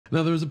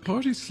Now, there is a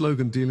party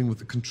slogan dealing with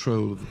the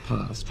control of the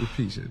past.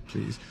 Repeat it,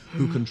 please.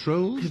 Who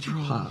controls the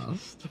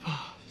past? The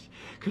past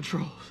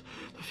controls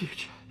the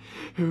future.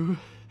 Who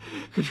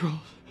controls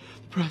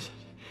the present?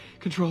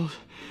 Controls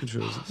the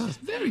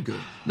past. Very good.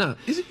 Now,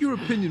 is it your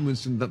opinion,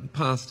 Winston, that the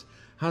past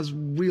has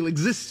real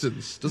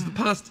existence? Does the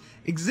past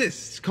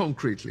exist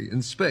concretely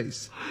in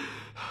space?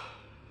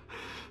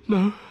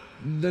 No.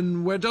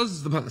 Then where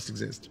does the past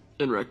exist?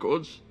 In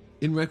records.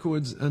 In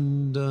records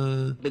and...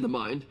 In the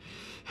mind.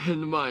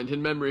 In the mind,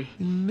 in memory.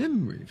 In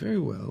memory, very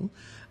well.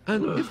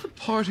 And if the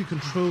party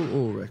control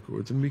all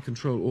records and we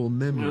control all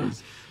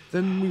memories,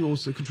 then we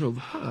also control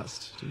the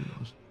past, do we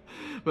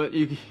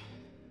not?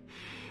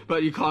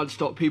 But you can't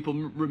stop people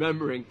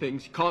remembering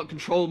things. You can't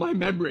control my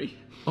memory.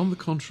 On the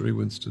contrary,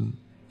 Winston,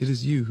 it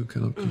is you who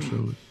cannot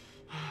control it.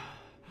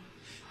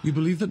 You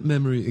believe that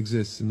memory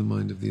exists in the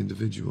mind of the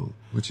individual,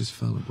 which is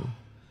fallible.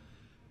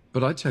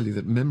 But I tell you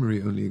that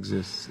memory only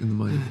exists in the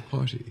mind of the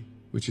party,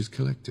 which is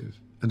collective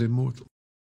and immortal.